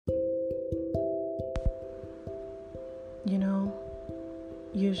You know,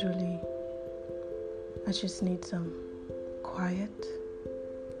 usually I just need some quiet,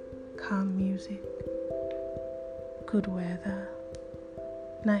 calm music, good weather,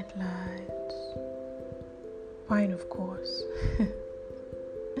 night lights, wine of course,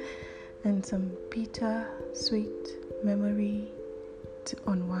 and some bitter, sweet memory to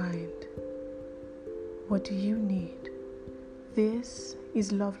unwind. What do you need? This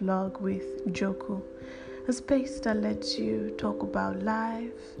is Love Log with Joku, a space that lets you talk about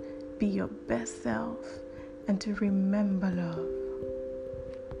life, be your best self, and to remember love.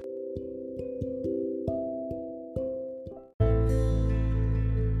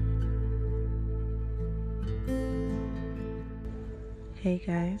 Hey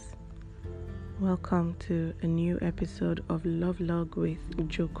guys, welcome to a new episode of Love Log with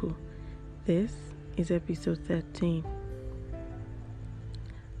Joku. This is episode 13.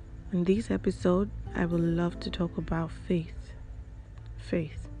 In this episode, I would love to talk about faith.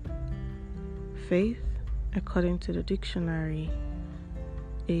 Faith, according to the dictionary,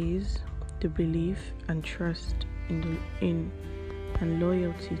 is the belief and trust in and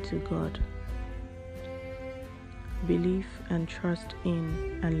loyalty to God. Belief and trust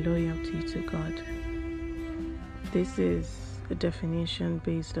in and loyalty to God. This is a definition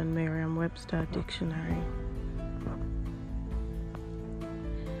based on Merriam-Webster dictionary.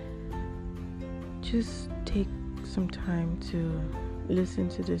 Just take some time to listen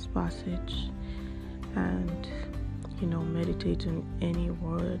to this passage and, meditate on any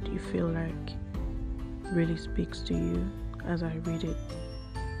word you feel like really speaks to you as I read it.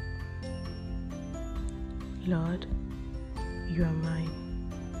 Lord, you are mine.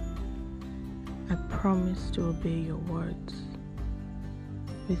 I promise to obey your words.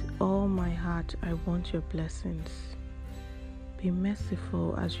 With all my heart, I want your blessings. Be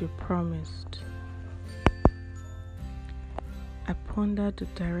merciful as you promised. I pondered the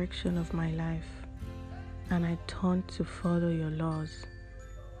direction of my life, and I turned to follow your laws.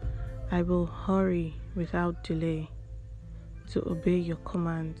 I will hurry without delay to obey your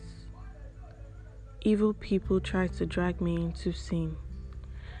commands. Evil people try to drag me into sin,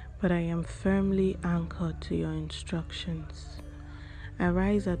 but I am firmly anchored to your instructions. I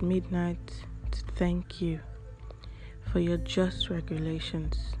rise at midnight to thank you for your just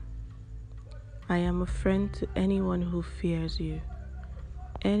regulations. I am a friend to anyone who fears you,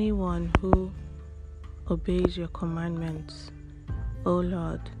 anyone who obeys your commandments. O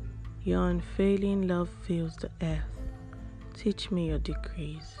Lord, your unfailing love fills the earth. Teach me your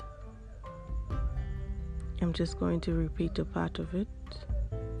decrees. I'm just going to repeat a part of it.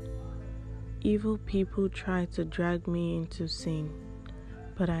 Evil people try to drag me into sin,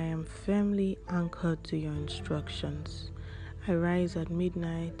 but I am firmly anchored to your instructions. I rise at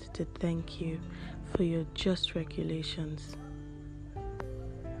midnight to thank you for your just regulations.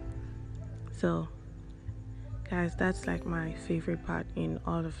 So, guys, that's like my favorite part in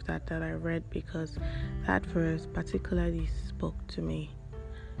all of that I read, because that verse particularly spoke to me.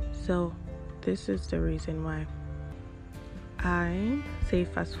 So, this is the reason why. I say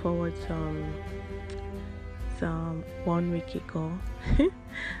fast forward some 1 week ago. Oh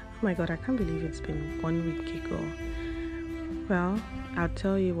my god, I can't believe it's been 1 week ago. Well, I'll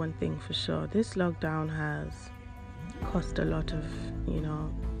tell you one thing for sure. This lockdown has caused a lot of,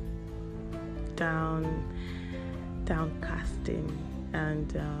 downcasting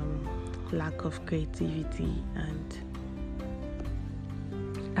and lack of creativity, and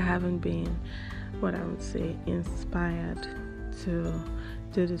I haven't been, what I would say, inspired to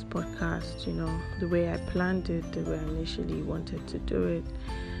do this podcast, the way I planned it, the way I initially wanted to do it.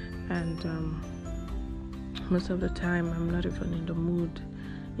 And most of the time I'm not even in the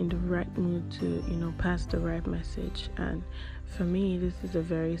right mood to, pass the right message. And for me, this is a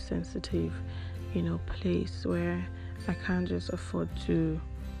very sensitive, place where I can't just afford to,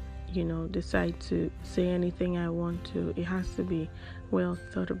 decide to say anything I want to. It has to be well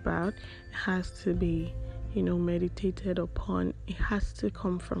thought about. It has to be, meditated upon. It has to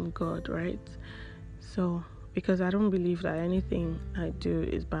come from God, right? So, because I don't believe that anything I do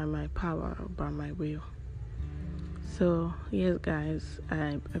is by my power or by my will. So, yes, guys,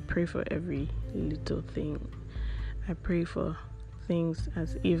 I pray for every little thing. I pray for things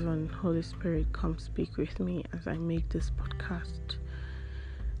as even Holy Spirit come speak with me as I make this podcast.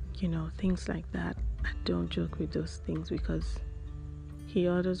 Things like that. I don't joke with those things, because He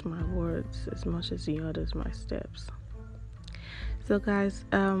orders my words as much as He orders my steps. So, guys,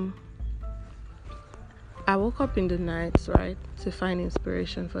 I woke up in the nights, right, to find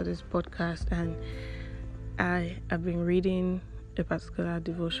inspiration for this podcast, and I've been reading a particular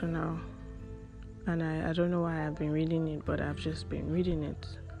devotional and I don't know why I've been reading it, but I've just been reading it.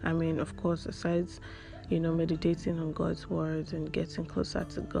 I mean, of course, aside, meditating on God's words and getting closer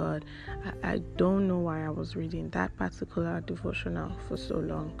to God, I don't know why I was reading that particular devotional for so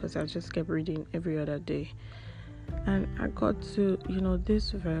long, because I just kept reading every other day. And I got to,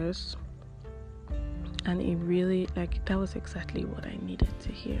 this verse, and it really, that was exactly what I needed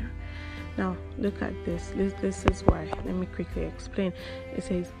to hear. Now, look at this. This is why. Let me quickly explain. It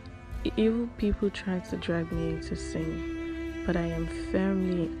says, evil people try to drag me into sin, but I am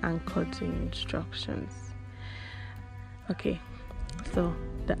firmly anchored to your instructions. Okay, so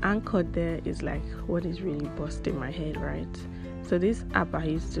the anchor there is like what is really busting my head, right? So this app I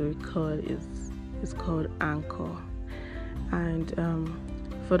used to record is called Anchor, and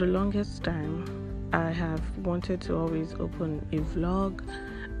for the longest time I have wanted to always open a vlog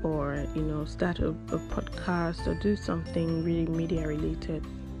or start a podcast or do something really media related,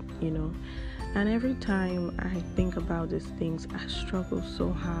 and every time I think about these things, I struggle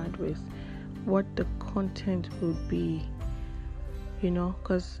so hard with what the content would be,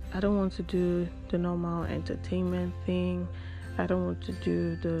 because I don't want to do the normal entertainment thing. I don't want to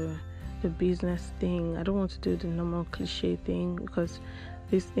do the business thing. I don't want to do the normal cliche thing, because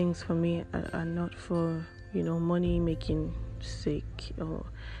these things for me are not for money making sake, or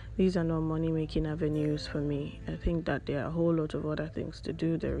these are not money making avenues for me. I think that there are a whole lot of other things to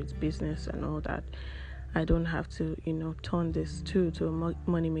do. There is business and all that. I don't have to turn this to a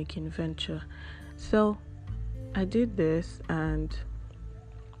money making venture. So I did this, and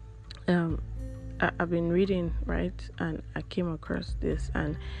I've been reading, right, and I came across this,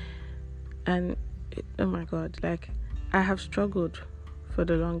 and oh my God, I have struggled for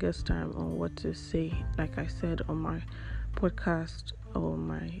the longest time on what to say, like I said, on my podcast or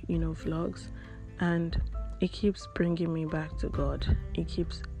my vlogs, and it keeps bringing me back to God. It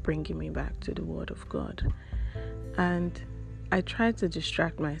keeps bringing me back to the Word of God, and I try to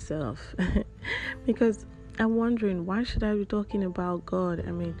distract myself because I'm wondering, why should I be talking about God?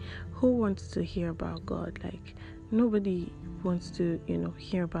 I mean, who wants to hear about God? Nobody wants to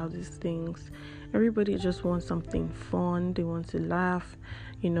hear about these things. Everybody just wants something fun. They want to laugh.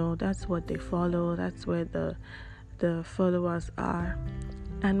 That's what they follow. That's where the followers are.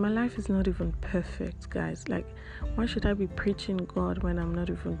 And my life is not even perfect, guys. Why should I be preaching God when I'm not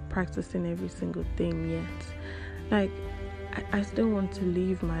even practicing every single thing yet? I still want to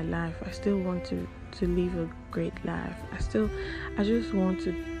live my life. I still want to live a great life. I just want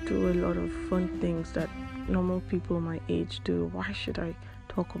to do a lot of fun things that normal people my age do. Why should I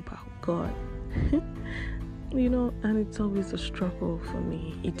talk about God? And it's always a struggle for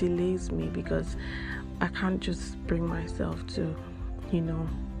me. It delays me because I can't just bring myself to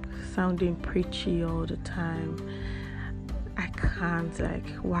sounding preachy all the time. I can't.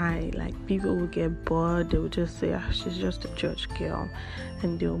 Why? People will get bored. They will just say, she's just a church girl,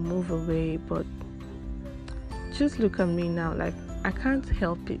 and they'll move away. But just look at me now. I can't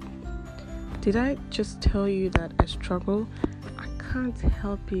help it. Did I just tell you that I struggle? I can't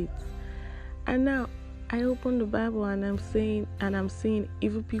help it. And now I open the Bible and I'm seeing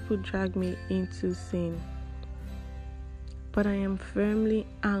evil people drag me into sin, but I am firmly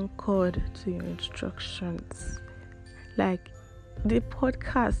anchored to your instructions. The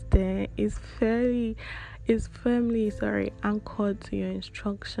podcast there is firmly anchored to your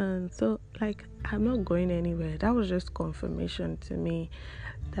instructions. So I'm not going anywhere. That was just confirmation to me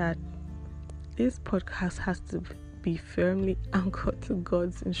that this podcast has to be firmly anchored to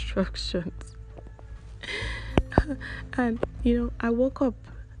God's instructions. And I woke up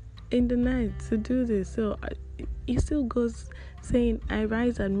in the night to do this, so it still goes saying, I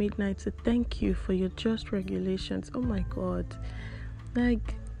rise at midnight to thank you for your just regulations. Oh my God,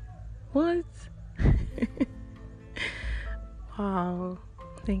 what? Wow,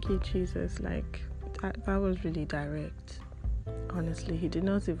 thank you, Jesus. That was really direct. Honestly, he did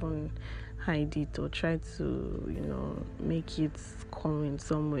not even hide it or try to make it come in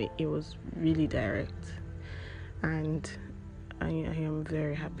some way. It was really direct, and I am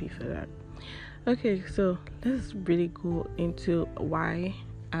very happy for that. Okay, so let's really go into why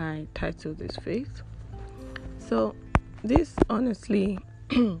I titled this Faith. So this honestly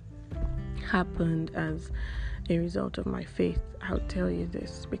happened as a result of my faith. I'll tell you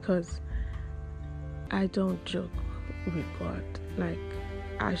this because I don't joke with God.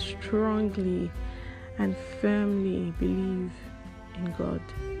 I strongly and firmly believe in God,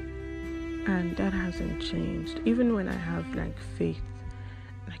 and that hasn't changed. Even when I have faith,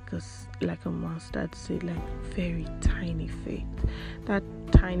 like a mustard seed, very tiny faith, that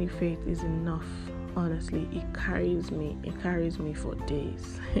tiny faith is enough. Honestly, it carries me for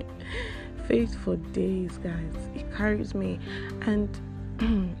days. faith for days, guys. It carries me, and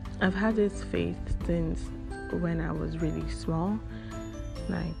I've had this faith since when I was really small.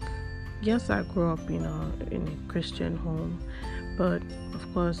 Like, yes, I grew up, in a Christian home, but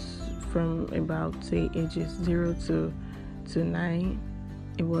of course, from about say ages 0 to 9,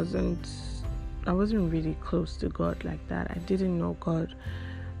 I wasn't really close to God like that. I didn't know God,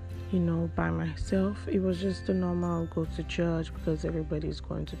 by myself. It was just a normal go to church because everybody's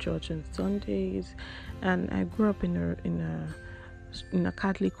going to church on Sundays, and I grew up in a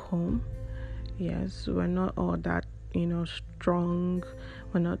Catholic home. Yes, we're not all that strong.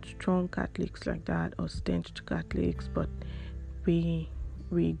 We're not strong Catholics like that, or staunch Catholics, but we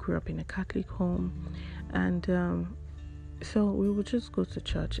grew up in a Catholic home, and so we would just go to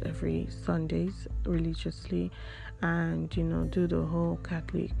church every Sundays religiously, and do the whole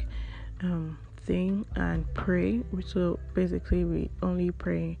Catholic thing and pray. So basically, we only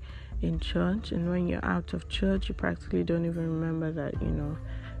pray in church, and when you're out of church, you practically don't even remember that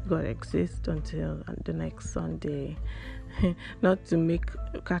God exists until the next Sunday. Not to make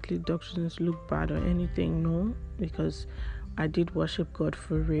Catholic doctrines look bad or anything, no, because I did worship God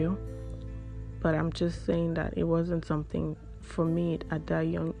for real. But I'm just saying that it wasn't something for me at that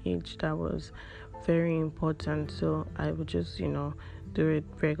young age that was very important. So I would just, do it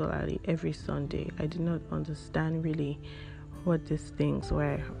regularly every Sunday. I did not understand really what these things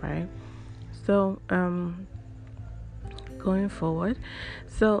were, right? So, going forward,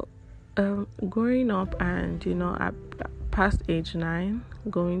 so growing up, and at past age 9,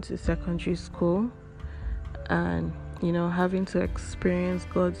 going to secondary school, and having to experience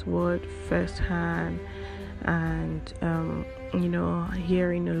God's word firsthand, and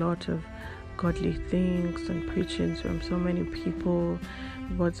hearing a lot of godly things and preachings from so many people,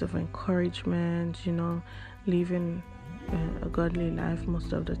 words of encouragement, living a godly life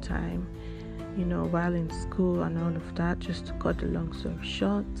most of the time, while in school and all of that. Just to cut the long story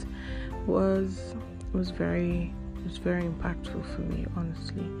short, was very impactful for me,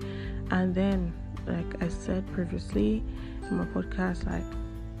 honestly. And then, like I said previously in my podcast,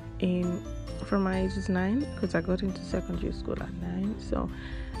 from my ages 9, because I got into secondary school at 9, so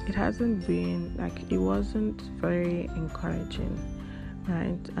it hasn't been it wasn't very encouraging,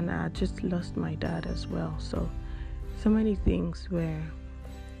 right? And I just lost my dad as well, so many things were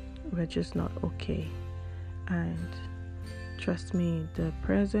just not okay. And trust me, the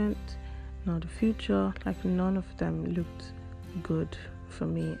present, not the future, none of them looked good for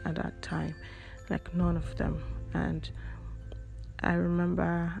me at that time, none of them. And I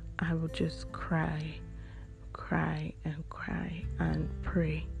remember I would just cry and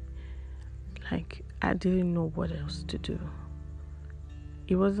pray. I didn't know what else to do.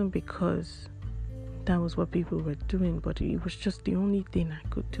 It wasn't because that was what people were doing, but it was just the only thing I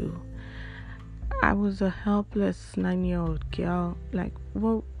could do. I was a helpless 9-year-old girl.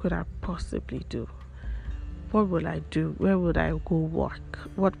 What could I possibly do? What would I do? Where would I go work?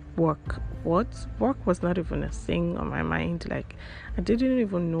 What work? What? Work was not even a thing on my mind. I didn't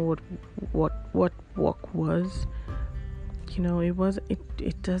even know what work was.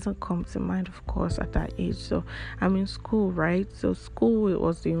 It doesn't come to mind, of course, at that age. So I'm in school, right? So school, it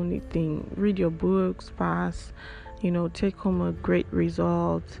was the only thing. Read your books, pass, take home a great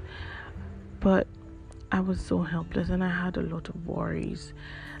result. But I was so helpless, and I had a lot of worries.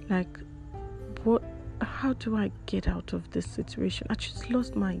 How do I get out of this situation? I just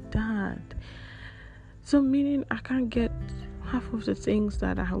lost my dad. So meaning I can't get half of the things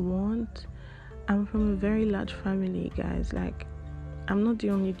that I want. I'm from a very large family, guys. I'm not the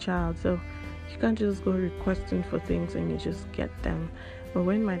only child, so you can't just go requesting for things and you just get them. But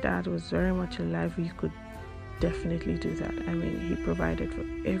when my dad was very much alive, you could definitely do that. He provided for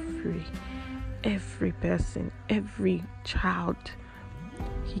every person, every child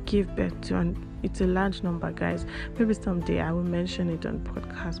he gave birth to, and it's a large number, guys. Maybe someday I will mention it on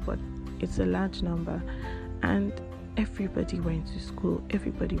podcast, but it's a large number. And everybody went to school,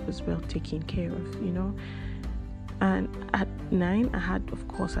 everybody was well taken care of, And at 9, I had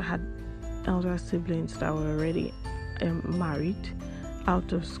elder siblings that were already married,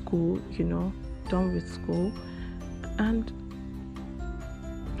 out of school, done with school. And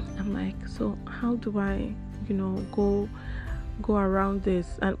I'm so how do I go around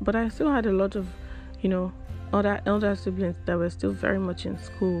this? But I still had a lot of other elder siblings that were still very much in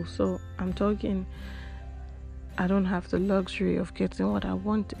school. So I'm talking, I don't have the luxury of getting what I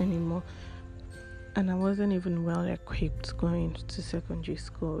want anymore. And I wasn't even well equipped going to secondary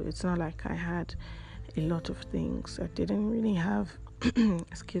school. It's not like I had a lot of things. I didn't really have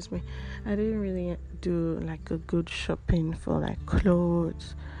excuse me, I didn't really do a good shopping for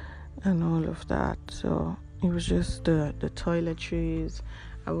clothes and all of that. So it was just the toiletries.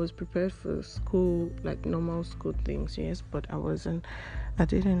 I was prepared for school, like normal school things, yes, but I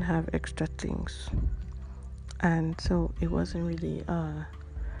didn't have extra things. And so it wasn't really a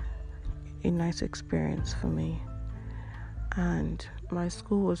nice experience for me. And my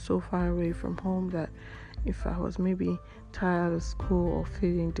school was so far away from home that if I was maybe tired of school or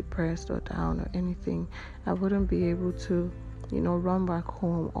feeling depressed or down or anything, I wouldn't be able to, run back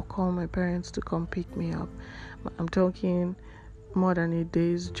home or call my parents to come pick me up. I'm talking more than a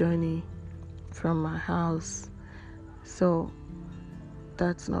day's journey from my house. So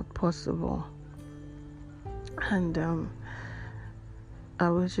that's not possible. And I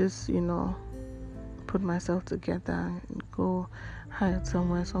would just, put myself together and go hide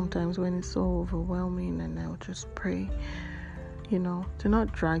somewhere sometimes when it's so overwhelming, and I'll just pray, to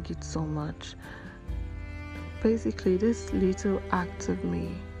not drag it so much. Basically, this little act of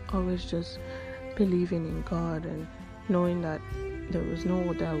me always just believing in God and knowing that there was no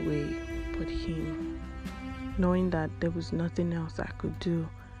other way but Him, knowing that there was nothing else I could do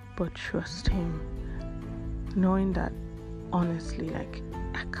but trust Him, knowing that honestly, like,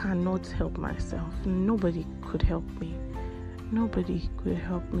 I cannot help myself. Nobody could help me. Nobody could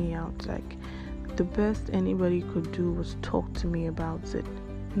help me out. Like, the best anybody could do was talk to me about it.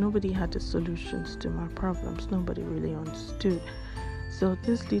 Nobody had the solutions to my problems. Nobody really understood. So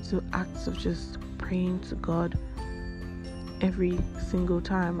these little acts of just praying to God every single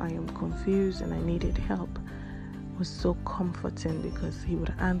time I am confused and I needed help was so comforting, because He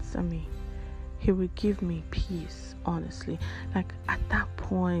would answer me. He would give me peace, honestly. Like, at that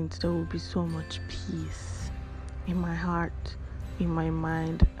point, there will be so much peace in my heart, in my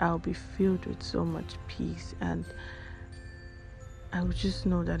mind. I'll be filled with so much peace, and I would just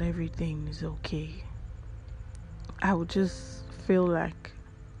know that everything is okay. I would just feel like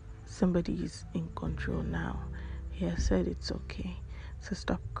somebody is in control now. He has said it's okay, so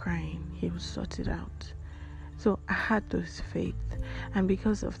stop crying. He will sort it out. So I had those faith, and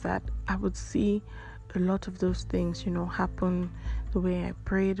because of that, I would see a lot of those things, happen the way I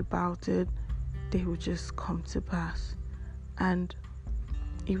prayed about it. They would just come to pass, and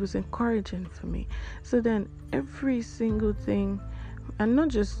it was encouraging for me. So then every single thing, and not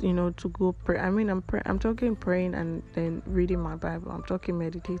just to go pray. I mean, I'm talking praying and then reading my Bible. I'm talking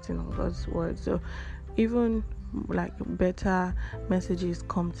meditating on God's word. So even like better messages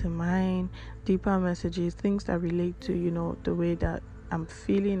come to mind, deeper messages, things that relate to the way that I'm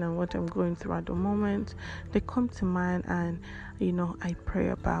feeling and what I'm going through at the moment, they come to mind, and I pray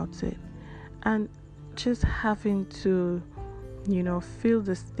about it. And just having to feel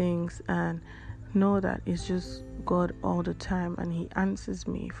these things and know that it's just God all the time, and He answers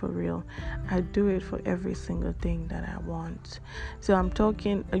me for real. I do it for every single thing that I want. So I'm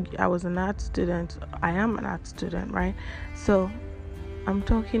talking, I was an art student. I am an art student, right? So I'm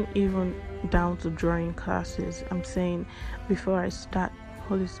talking even down to drawing classes. I'm saying, before I start,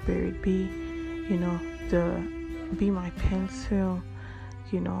 Holy Spirit, be my pencil,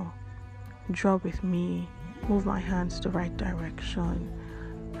 draw with me, move my hands the right direction.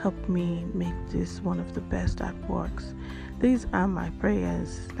 Help me make this one of the best artworks. These are my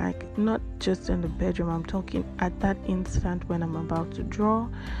prayers, like, not just in the bedroom. I'm talking at that instant when I'm about to draw,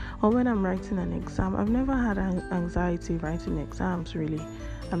 or when I'm writing an exam. I've never had anxiety writing exams, really.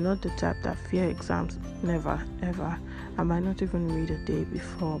 I'm not the type that fear exams. Never, ever. I might not even read a day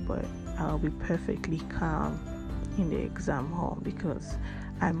before, but I'll be perfectly calm in the exam hall, because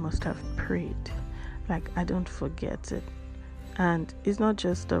I must have prayed. Like, I don't forget it. And it's not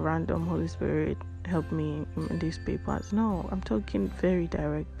just a random Holy Spirit help me in these papers. No, I'm talking very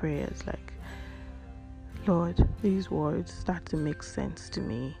direct prayers, like, Lord, these words start to make sense to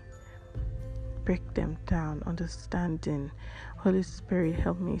me. Break them down, understanding. Holy Spirit,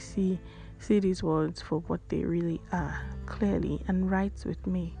 help me see these words for what they really are clearly, and write with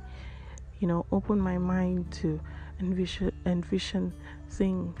me. Open my mind to envision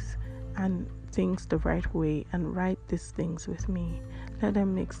things and things the right way, and write these things with me. Let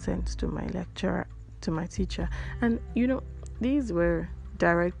them make sense to my lecturer, to my teacher. And these were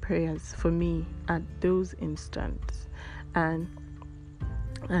direct prayers for me at those instants, and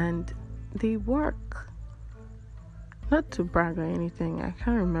they work. Not to brag or anything, I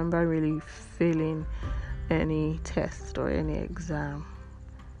can't remember really failing any test or any exam.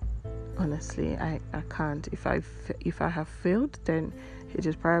 Honestly, I can't. If I have failed, then it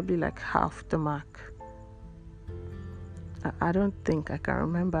is probably like half the mark. I don't think I can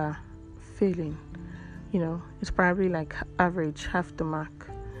remember failing. It's probably like average, half the mark.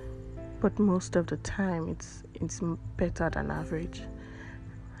 But most of the time, it's better than average.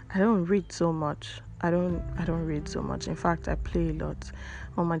 I don't read so much. I don't read so much. In fact, I play a lot.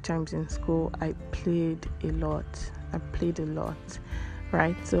 All my times in school, I played a lot,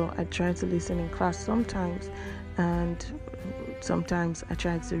 right? So I try to listen in class sometimes, and sometimes I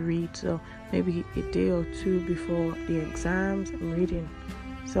try to read. So maybe a day or two before the exams, I'm reading.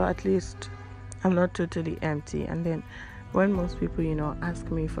 So at least I'm not totally empty. And then when most people,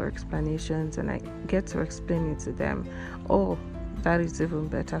 ask me for explanations and I get to explain it to them, that is even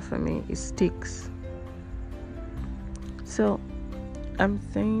better for me. It sticks. So I'm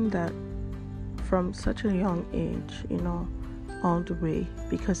saying that from such a young age, all the way,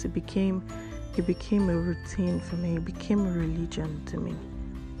 because it became a routine for me. It became a religion to me.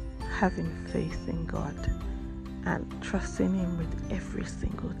 Having faith in God and trusting Him with every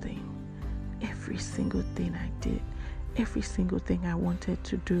single thing I did, every single thing I wanted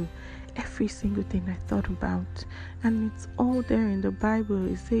to do, every single thing I thought about. And it's all there in the Bible.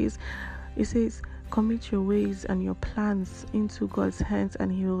 It says commit your ways and your plans into God's hands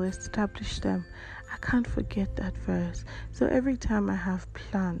and He will establish them. I can't forget that verse. So every time I have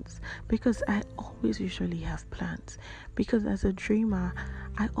plans, because I always usually have plans, because as a dreamer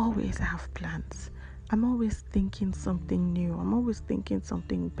I always have plans. I'm always thinking something new. I'm always thinking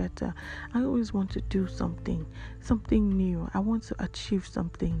something better. I always want to do something new. I want to achieve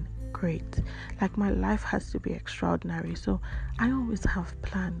something great. Like my life has to be extraordinary. So I always have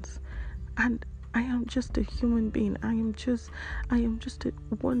plans. And I am just a human being. I am just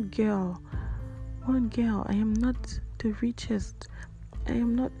one girl. I am not the richest. I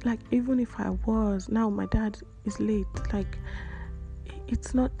am not, like, even if I was, now my dad is late. Like,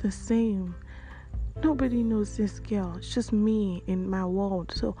 it's not the same. Nobody knows this girl. It's just me in my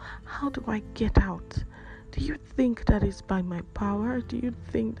world. So how do I get out? Do you think that is by my power? Do you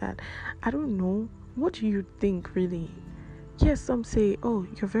think that, I don't know. What do you think really? Yes, some say, oh,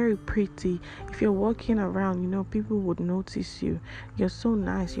 you're very pretty. If you're walking around, people would notice you. You're so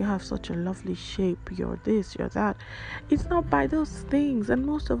nice. You have such a lovely shape. You're this, you're that. It's not by those things. And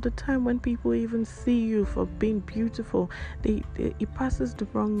most of the time when people even see you for being beautiful, it passes the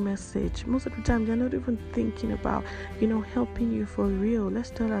wrong message. Most of the time they're not even thinking about, helping you for real.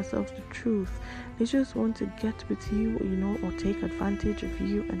 Let's tell ourselves the truth. They just want to get with you, or take advantage of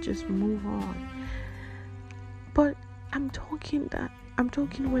you and just move on. But I'm talking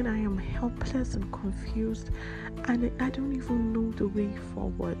when I am helpless and confused and I don't even know the way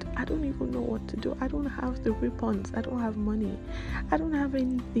forward. I don't even know what to do. I don't have the weapons. I don't have money. I don't have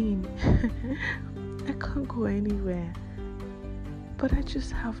anything. I can't go anywhere. But I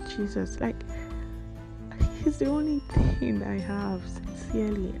just have Jesus. Like, He's the only thing I have,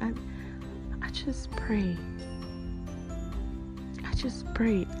 sincerely. And I just pray. I just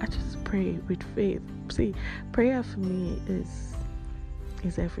pray with faith. See, prayer for me is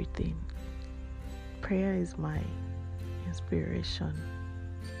everything. Prayer is my inspiration.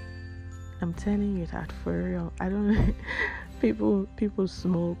 I'm telling you that for real. I don't people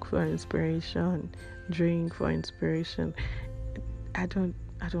smoke for inspiration, drink for inspiration. I don't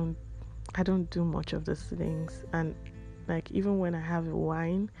do much of those things. And like, even when I have a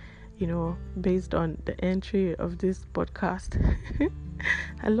wine, based on the entry of this podcast,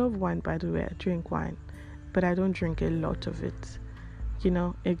 I love wine, by the way. I drink wine, but I don't drink a lot of it.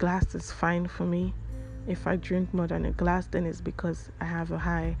 A glass is fine for me. If I drink more than a glass, then it's because I have a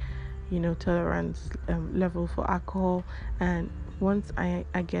high, tolerance level for alcohol. And once I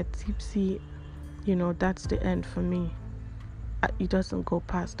get tipsy, that's the end for me. It doesn't go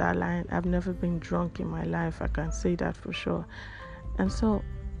past that line. I've never been drunk in my life. I can say that for sure. And so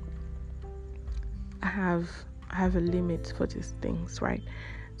I have a limit for these things, right?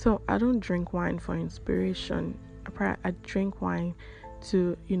 So I don't drink wine for inspiration. I drink wine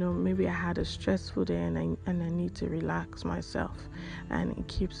to, maybe I had a stressful day and I need to relax myself, and it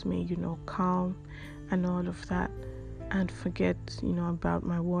keeps me, calm and all of that, and forget, about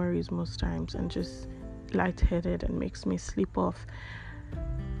my worries most times, and just lightheaded and makes me sleep off.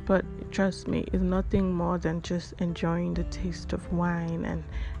 But trust me, it's nothing more than just enjoying the taste of wine and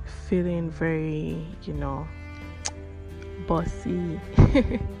feeling very, bossy.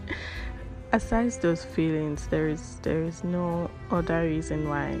 Aside those feelings, there is no other reason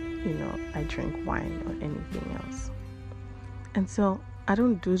why, I drink wine or anything else. And so I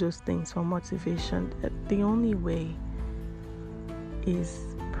don't do those things for motivation. The only way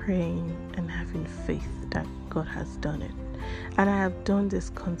is praying and having faith that God has done it. And I have done this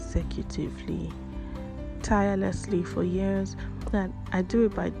consecutively, tirelessly for years, that I do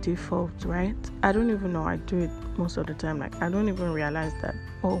it by default, right? I don't even know I do it most of the time. Like, I don't even realize that,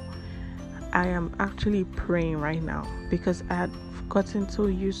 I am actually praying right now, because I had gotten so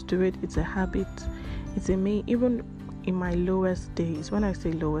used to it. It's a habit. It's a me. Even in my lowest days, when I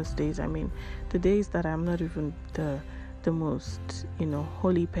say lowest days, I mean the days that I'm not even the most,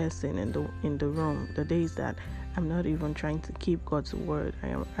 holy person in the room. The days that I'm not even trying to keep God's word.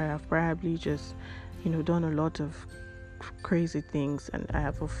 I have probably just, done a lot of crazy things, and I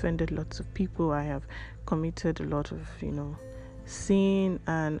have offended lots of people. I have committed a lot of, sin,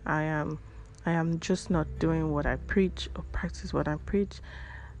 and I am just not doing what I preach or practice what I preach.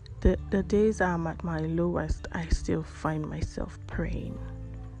 The days I'm at my lowest, I still find myself praying.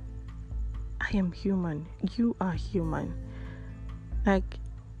 I am human. You are human. Like,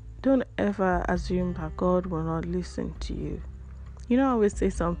 don't ever assume that God will not listen to you. I always say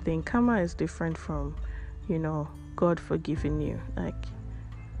something. Karma is different from, God forgiving you. Like,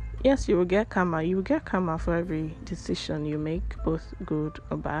 yes, you will get karma. You will get karma for every decision you make, both good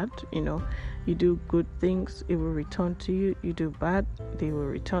or bad. You do good things, it will return to you. You do bad, they will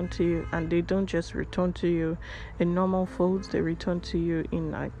return to you. And they don't just return to you in normal folds, they return to you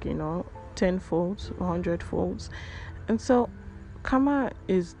in 10 folds, 100 folds. And so karma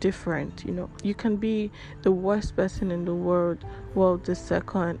is different. You can be the worst person in the world the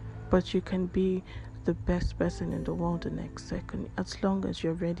second, but you can be the best person in the world the next second, as long as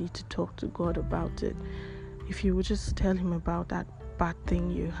you're ready to talk to God about it. If you would just tell him about that bad thing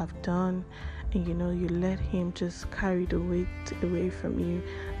you have done, and you let him just carry the weight away from you,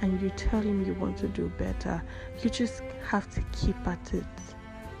 and you tell him you want to do better, you just have to keep at it.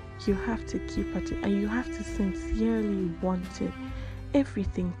 You have to keep at it, and you have to sincerely want it.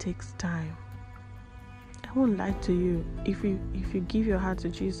 Everything takes time. I won't lie to you. If you give your heart to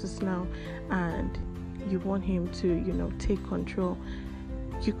Jesus now and you want him to take control,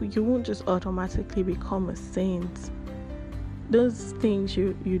 you won't just automatically become a saint. Those things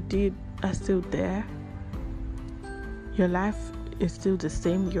you did are still there. Your life is still the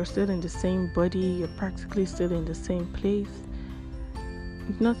same. You're still in the same body. You're practically still in the same place.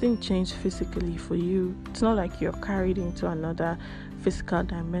 Nothing changed physically for you. It's not like you're carried into another physical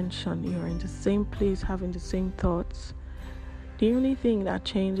dimension. You're in the same place, having the same thoughts. The only thing that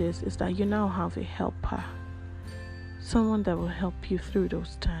changes is that you now have a helper, someone that will help you through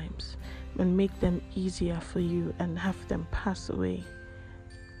those times and make them easier for you and have them pass away.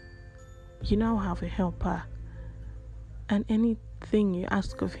 You now have a helper, and anything you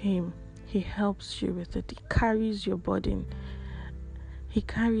ask of him, he helps you with it. He carries your burden. He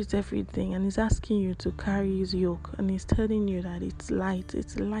carries everything, and he's asking you to carry his yoke, and he's telling you that it's light,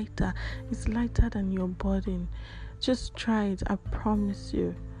 it's lighter than your burden. Just try it, I promise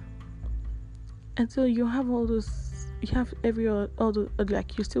you. And so you have all those, you have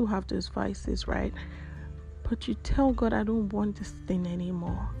you still have those vices, right? But you tell God, I don't want this thing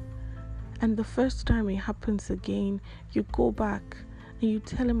anymore. And the first time it happens again, you go back and you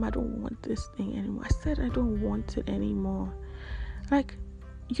tell him, I don't want this thing anymore. I said I don't want it anymore. Like,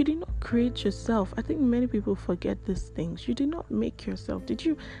 you did not create yourself. I think many people forget these things. You did not make yourself. Did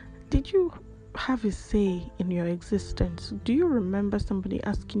you have a say in your existence? Do you remember somebody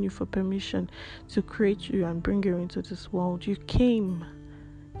asking you for permission to create you and bring you into this world? You came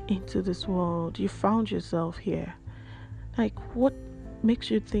into this world. You found yourself here. Like, what makes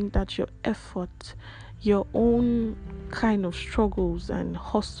you think that your effort, your own kind of struggles and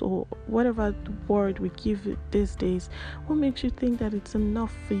hustle, whatever the word we give it these days, what makes you think that it's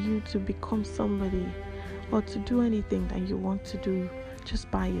enough for you to become somebody or to do anything that you want to do just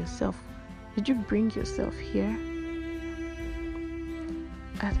by yourself? Did you bring yourself here?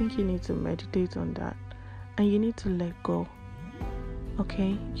 I think you need to meditate on that, and you need to let go.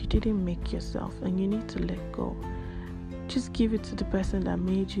 Okay? You didn't make yourself, and you need to let go. Just give it to the person that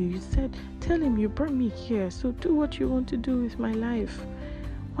made you. You said, tell him you brought me here, so do what you want to do with my life.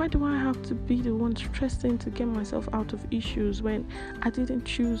 Why do I have to be the one stressing to get myself out of issues when I didn't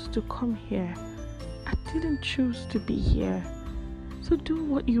choose to come here? I didn't choose to be here. So do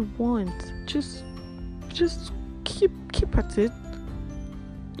what you want. Just keep at it.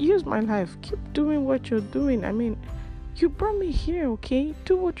 Use my life. Keep doing what you're doing. I mean, you brought me here, okay?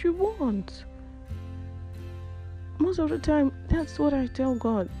 Do what you want. Most of the time, that's what I tell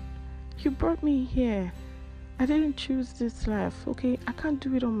God. You brought me here. I didn't choose this life, okay? I can't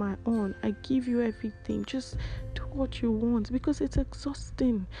do it on my own. I give you everything. Just do what you want, because it's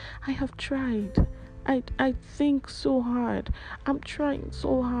exhausting. I have tried. I think so hard. I'm trying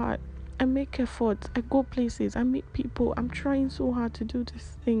so hard. I make efforts. I go places. I meet people. I'm trying so hard to do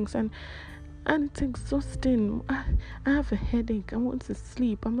these things, and And it's exhausting. I have a headache. I want to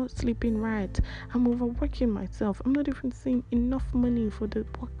sleep. I'm not sleeping right. I'm overworking myself. I'm not even seeing enough money for the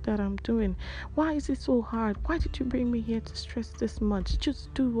work that I'm doing. Why is it so hard? Why did you bring me here to stress this much?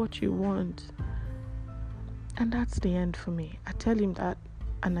 Just do what you want. And that's the end for me. I tell him that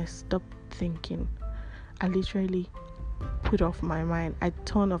and I stop thinking. I literally put off my mind. I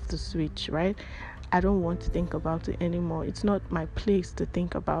turn off the switch, right? I don't want to think about it anymore. It's not my place to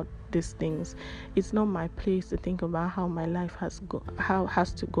think about these things. It's not my place to think about how my life has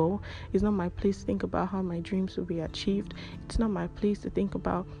to go. It's not my place to think about how my dreams will be achieved. It's not my place to think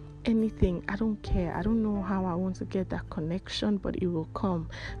about anything. I don't care. I don't know how I want to get that connection, but it will come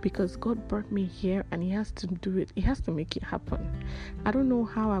because God brought me here and He has to do it. He has to make it happen. I don't know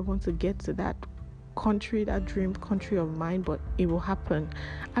how I want to get to that country, that dream country of mine, but it will happen.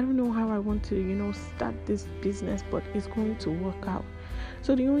 I don't know how I want to, start this business, but it's going to work out.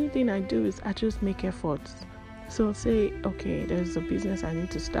 So the only thing I do is I just make efforts. So say, okay, there's a business I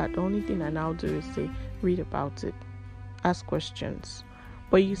need to start. The only thing I now do is say, read about it, ask questions.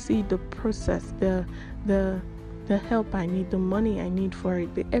 But you see the process, the help I need, the money I need for it,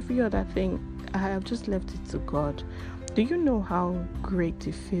 every other thing, I have just left it to God. Do you know how great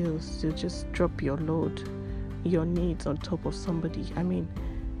it feels to just drop your load, your needs on top of somebody? I mean,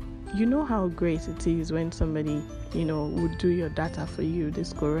 you know how great it is when somebody, would do your data for you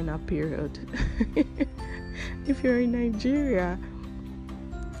this corona period. If you're in Nigeria,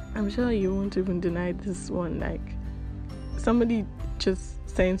 I'm sure you won't even deny this one. Like, somebody just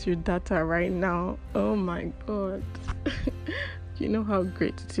sends you data right now. Oh my God. You know how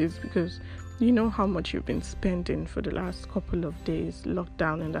great it is because you know how much you've been spending for the last couple of days locked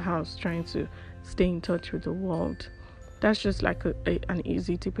down in the house trying to stay in touch with the world. That's just like an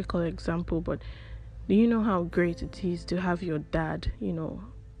easy, typical example. But do you know how great it is to have your dad,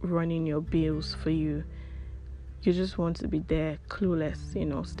 running your bills for you? You just want to be there,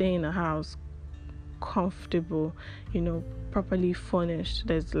 clueless, stay in the house, comfortable, properly furnished.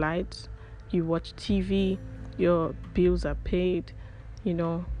 There's lights, you watch TV, your bills are paid,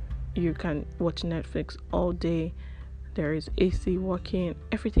 you can watch Netflix all day. There is AC working.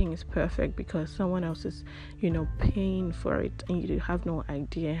 Everything is perfect because someone else is, paying for it, and you have no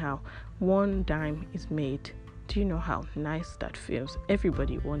idea how one dime is made. Do you know how nice that feels?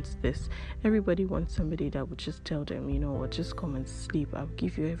 Everybody wants this. Everybody wants somebody that would just tell them, just come and sleep. I'll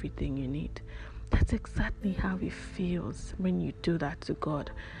give you everything you need. That's exactly how it feels when you do that to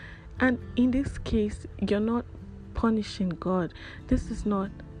God. And in this case, you're not punishing God. This is not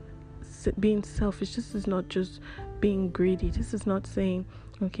being selfish. This is not just being greedy. This is not saying,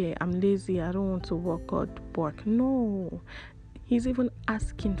 okay, I'm lazy, I don't want to work, God, work. No, He's even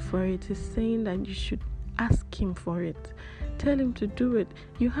asking for it. He's saying that you should ask Him for it. Tell Him to do it.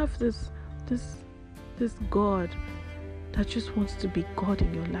 You have this God that just wants to be God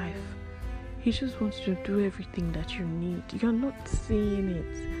in your life. He just wants to do everything that you need. You're not seeing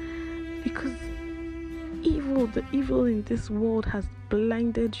it because the evil in this world has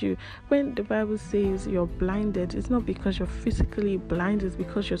blinded you. When the Bible says you're blinded, it's not because you're physically blind, it's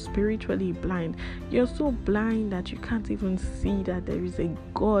because you're spiritually blind. You're so blind that you can't even see that there is a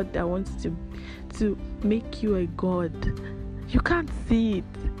God that wants to make you a God. You can't see it.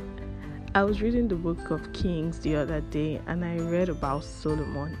 I was reading the book of Kings the other day and I read about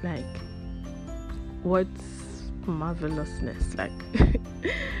Solomon. Like, what's marvelousness? Like,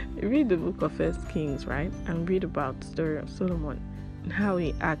 read the book of First Kings, right? And read about the story of Solomon and how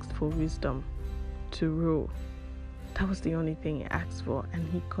he asked for wisdom to rule. That was the only thing he asked for, and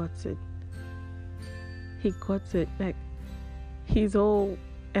he got it. He got it. Like, his whole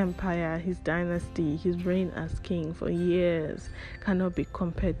empire, his dynasty, his reign as king for years cannot be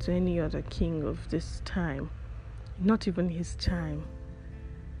compared to any other king of this time. Not even his time.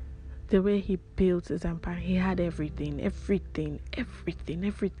 The way he built his empire, he had everything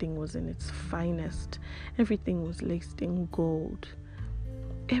was in its finest. Everything was laced in gold.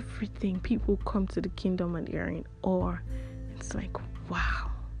 Everything. People come to the kingdom and they're in awe. It's like,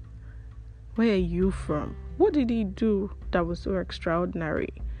 wow, where are you from? What did he do that was so extraordinary?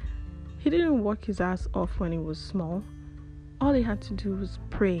 He didn't work his ass off when he was small. All he had to do was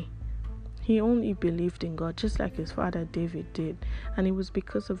pray. He only believed in God, just like his father David did. And it was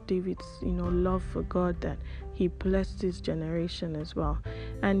because of David's, love for God that he blessed his generation as well.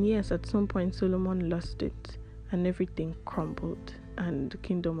 And yes, at some point Solomon lost it and everything crumbled and the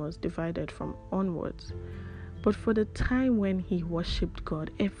kingdom was divided from onwards. But for the time when he worshipped God,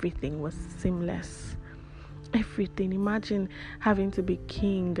 everything was seamless. everything. Imagine having to be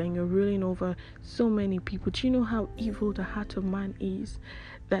king and you're ruling over so many people. Do you know how evil the heart of man is?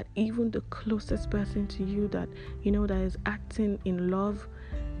 That even the closest person to you that that is acting in love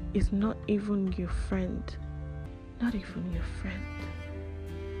is not even your friend. Not even your friend.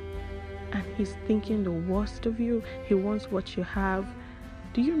 And he's thinking the worst of you. He wants what you have.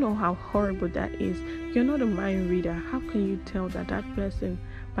 Do you know how horrible that is? You're not a mind reader. How can you tell that person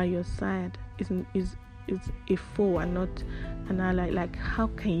by your side is a foe and not an ally? Like, how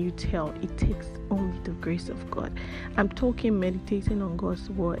can you tell? It takes only the grace of God. I'm talking meditating on God's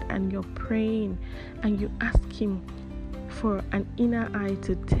word, and you're praying and you ask him for an inner eye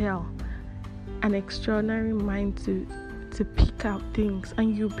to tell, an extraordinary mind to pick out things,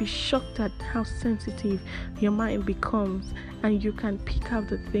 and you'll be shocked at how sensitive your mind becomes, and you can pick out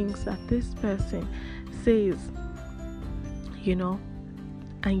the things that this person says,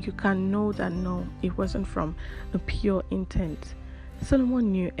 and you can know that no, it wasn't from a pure intent.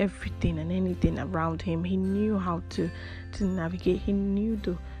 Solomon knew everything and anything around him. He knew how to navigate. He knew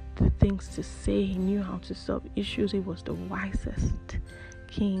the things to say. He knew how to solve issues. He was the wisest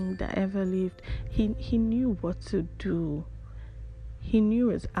king that ever lived. He knew what to do. He knew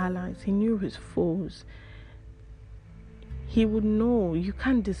his allies. He knew his foes. He would know. You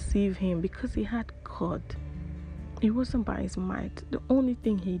can't deceive him because he had God. It wasn't by his might. The only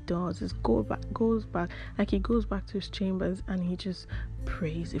thing he does is goes back, like he goes back to his chambers and he just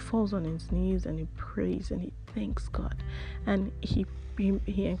prays. He falls on his knees and he prays and he thanks God. And he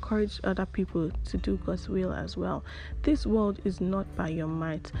encouraged other people to do God's will as well. This world is not by your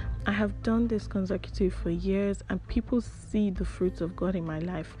might. I have done this consecutive for years, and people see the fruits of God in my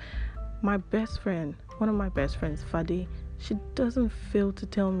life. My best friend, one of my best friends, Fade, she doesn't fail to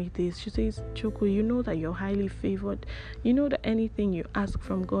tell me this. She says, Choco, you know that you're highly favored. You know that anything you ask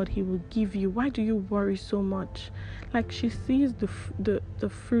from God, he will give you. Why do you worry so much? Like, she sees the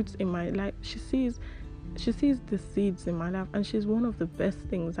fruits in my life. She sees the seeds in my life, and she's one of the best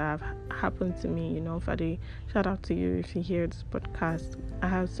things that have happened to me. Fade, shout out to you if you hear this podcast. I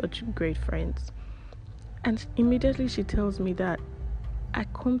have such great friends. And immediately she tells me that, I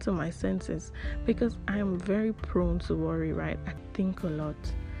come to my senses because I am very prone to worry, right? I think a lot.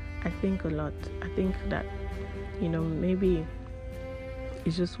 I think that, maybe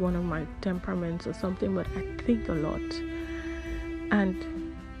it's just one of my temperaments or something, but I think a lot.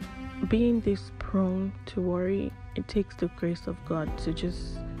 And being this prone to worry, it takes the grace of God to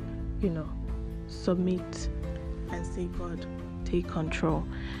just, submit and say, God, take control.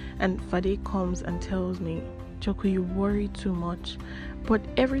 And Fade comes and tells me, Joko, you worry too much. But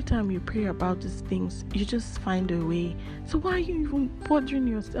every time you pray about these things, you just find a way. So why are you even bothering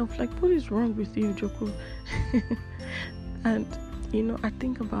yourself? Like, what is wrong with you, Joko? And, I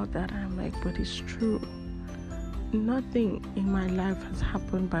think about that and I'm like, but it's true. Nothing in my life has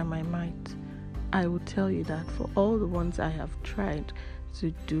happened by my might. I will tell you that for all the ones I have tried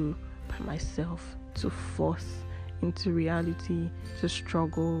to do by myself, to force into reality, to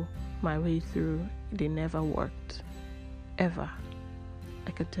struggle my way through, they never worked. Ever.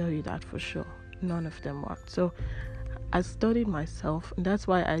 I can tell you that for sure. None of them worked. So I studied myself, and that's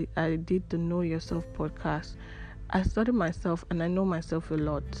why I did the Know Yourself podcast. I studied myself and I know myself a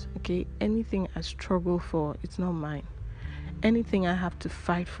lot. Okay, anything I struggle for, it's not mine. Anything I have to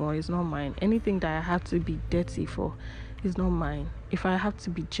fight for is not mine. Anything that I have to be dirty for is not mine. If I have to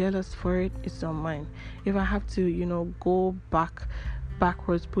be jealous for it, it's not mine. If I have to, go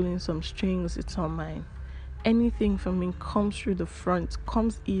backwards pulling some strings, it's not mine. Anything for me comes through the front,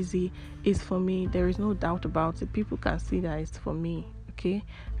 comes easy, is for me. There is no doubt about it. People can see that it's for me, okay?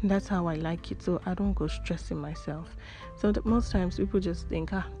 And that's how I like it. So I don't go stressing myself. So most times people just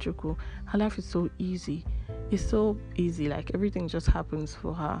think, Joko, her life is so easy. It's so easy, like everything just happens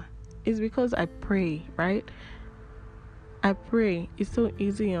for her. It's because I pray, right? I pray. It's so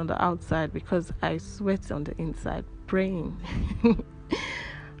easy on the outside because I sweat on the inside praying.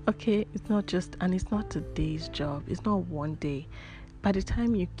 Okay, it's not a day's job. It's not one day. By the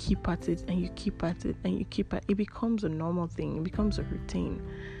time you keep at it and you keep at it and you keep at it, it becomes a normal thing. It becomes a routine.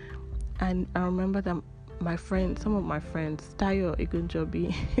 And I remember that some of my friends, Tayo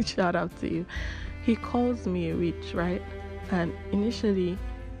Igunjobi, shout out to you. He calls me a witch, right? And initially,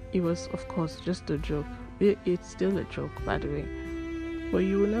 it was, of course, just a joke. It's still a joke, by the way. But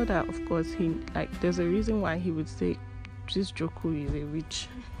you will know that, of course, there's a reason why he would say, this Joko is a witch.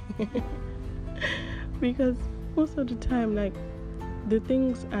 Because most of the time, the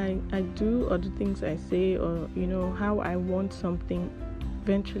things I do or the things I say or how I want something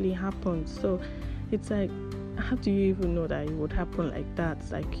eventually happens. So it's like, how do you even know that it would happen like that?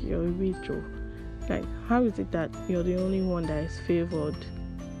 It's like, you're a witch. Like, how is it that you're the only one that is favored?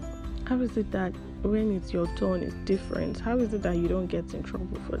 How is it that when it's your turn, it's different? How is it that you don't get in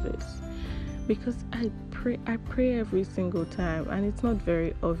trouble for this? Because I pray every single time, and it's not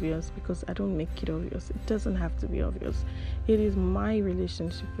very obvious because I don't make it obvious. It doesn't have to be obvious. It is my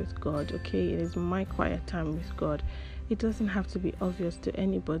relationship with God, okay? It is my quiet time with God. It doesn't have to be obvious to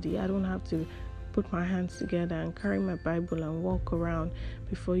anybody. I don't have to put my hands together and carry my Bible and walk around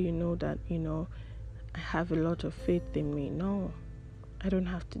before you know that, I have a lot of faith in me. No, I don't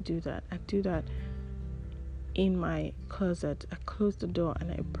have to do that. I do that in my closet. I close the door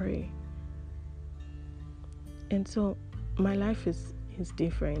and I pray. And so my life is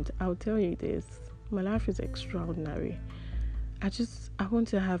different. I'll tell you this. My life is extraordinary. I want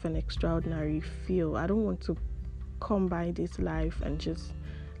to have an extraordinary feel. I don't want to come by this life and just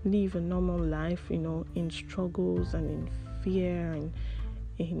live a normal life, in struggles and in fear and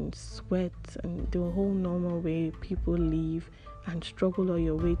in sweat and the whole normal way people live, and struggle all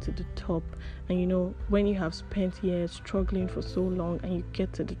your way to the top. And when you have spent years struggling for so long and you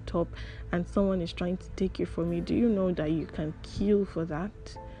get to the top and someone is trying to take you from you, do you know that you can kill for that?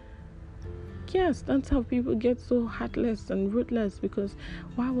 Yes, that's how people get so heartless and ruthless, because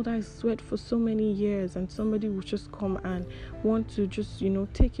why would I sweat for so many years and somebody will just come and want to just,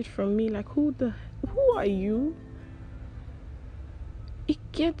 take it from me? Like, who are you? It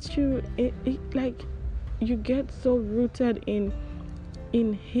gets you, like, you get so rooted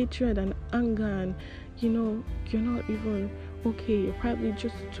in hatred and anger, and you're not even okay. You're probably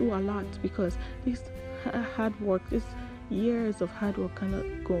just too alert, because this hard work, this years of hard work cannot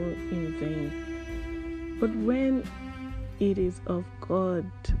go in vain. But when it is of God,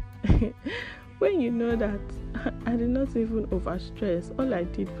 when you know that I did not even overstress, all I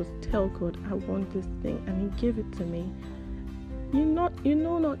did was tell God I want this thing and He gave it to me. You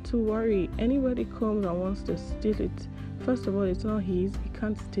know not to worry. Anybody comes and wants to steal it, first of all, it's not his. He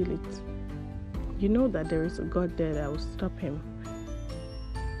can't steal it. You know that there is a God there that will stop him.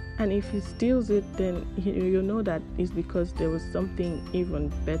 And if he steals it, then you know that it's because there was something even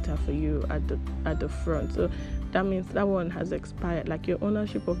better for you at the front. So that means that one has expired. Like, your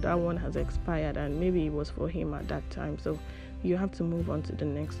ownership of that one has expired, and maybe it was for him at that time. So you have to move on to the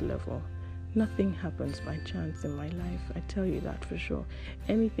next level. Nothing happens by chance in my life. I tell you that for sure.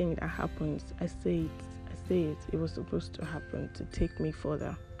 Anything that happens, I say it. It was supposed to happen to take me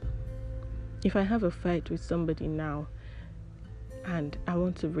further. If I have a fight with somebody now and I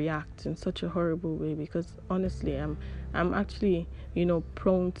want to react in such a horrible way, because honestly, I'm actually,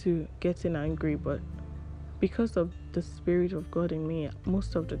 prone to getting angry, but because of the Spirit of God in me,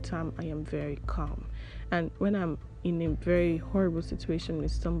 most of the time I am very calm. And when I'm in a very horrible situation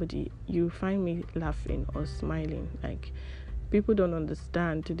with somebody, you find me laughing or smiling. Like, people don't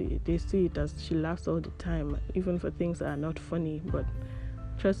understand. They see it as she laughs all the time, even for things that are not funny. But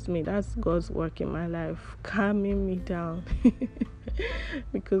trust me, that's God's work in my life, calming me down.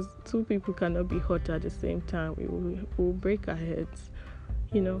 Because two people cannot be hot at the same time. We will break our heads,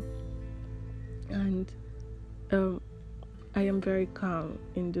 And I am very calm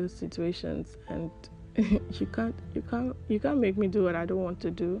in those situations, and you can't make me do what I don't want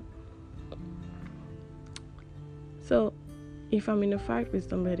to do. So if I'm in a fight with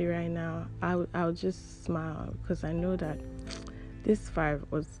somebody right now, I'll just smile, because I know that this fight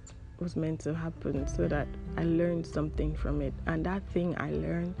was meant to happen so that I learned something from it, and that thing I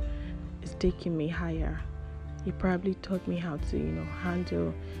learned is taking me higher. It probably taught me how to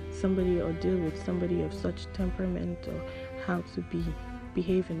handle somebody or deal with somebody of such temperament, or how to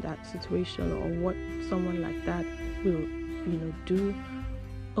behave in that situation, or what someone like that will do.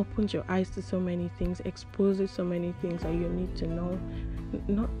 Opens your eyes to so many things, exposes so many things that you need to know.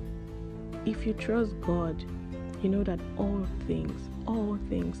 Not if you trust God, you know that all things,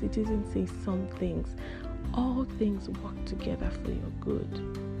 it doesn't say some things, all things work together for your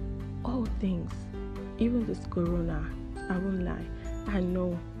good. All things. Even this corona, I won't lie, I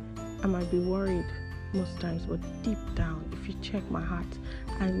know I might be worried most times, but deep down, if you check my heart,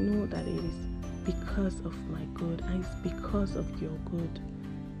 I know that it is because of my good, and it's because of your good.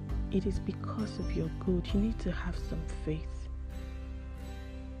 It is because of your good. You need to have some faith.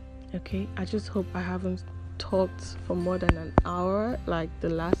 Okay, I just hope I haven't talked for more than an hour like the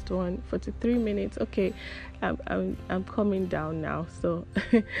last one. 43 minutes. Okay, I'm coming down now. So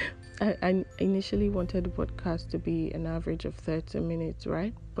I initially wanted the podcast to be an average of 30 minutes,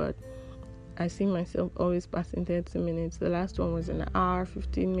 right? But I see myself always passing 30 minutes. The last one was an hour,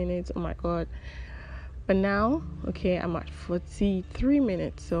 15 minutes. Oh my God. But now, okay, I'm at 43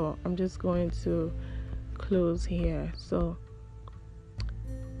 minutes. So I'm just going to close here. So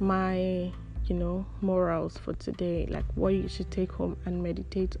my, morals for today, like what you should take home and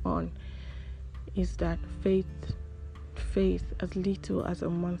meditate on, is that faith, as little as a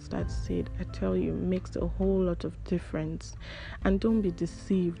mustard seed, I tell you, makes a whole lot of difference. And don't be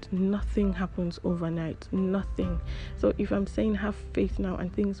deceived, nothing happens overnight, nothing. So if I'm saying have faith now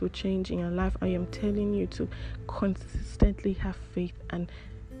and things will change in your life, I am telling you to consistently have faith and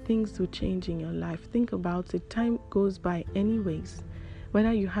things will change in your life. Think about it. Time goes by anyways.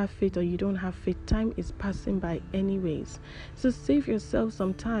 Whether you have faith or you don't have faith, time is passing by anyways. So save yourself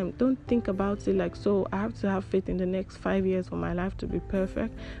some time. Don't think about it like, so I have to have faith in the next 5 years for my life to be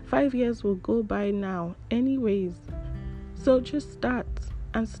perfect. 5 years will go by now anyways. So just start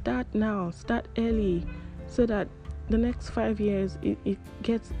now. Start early so that the next 5 years it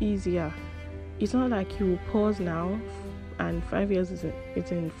gets easier. It's not like you will pause now and 5 years is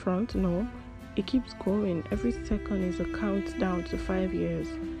in front. No. It keeps going. Every second is a countdown to 5 years.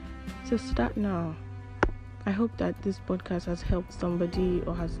 So start now. I hope that this podcast has helped somebody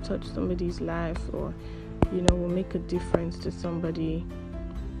or has touched somebody's life or, will make a difference to somebody.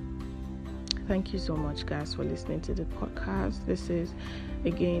 Thank you so much, guys, for listening to the podcast. This is,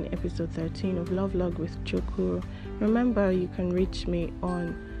 again, episode 13 of Love Log with Joko. Remember, you can reach me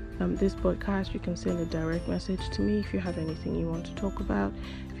on this podcast. You can send a direct message to me if you have anything you want to talk about.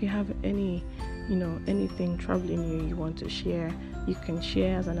 If you have anything troubling you want to share, you can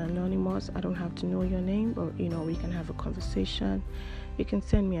share as an anonymous. I don't have to know your name, but we can have a conversation. You can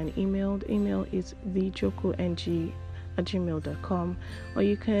send me an email. The email is thejokong@gmail.com, or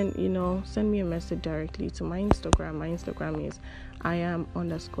you can send me a message directly to my Instagram. My Instagram is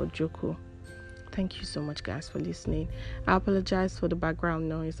iam_Joko. Thank you so much, guys, for listening. I apologize for the background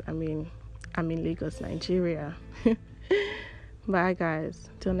noise. I'm in Lagos, Nigeria. Bye, guys.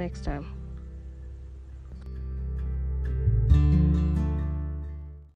 Till next time.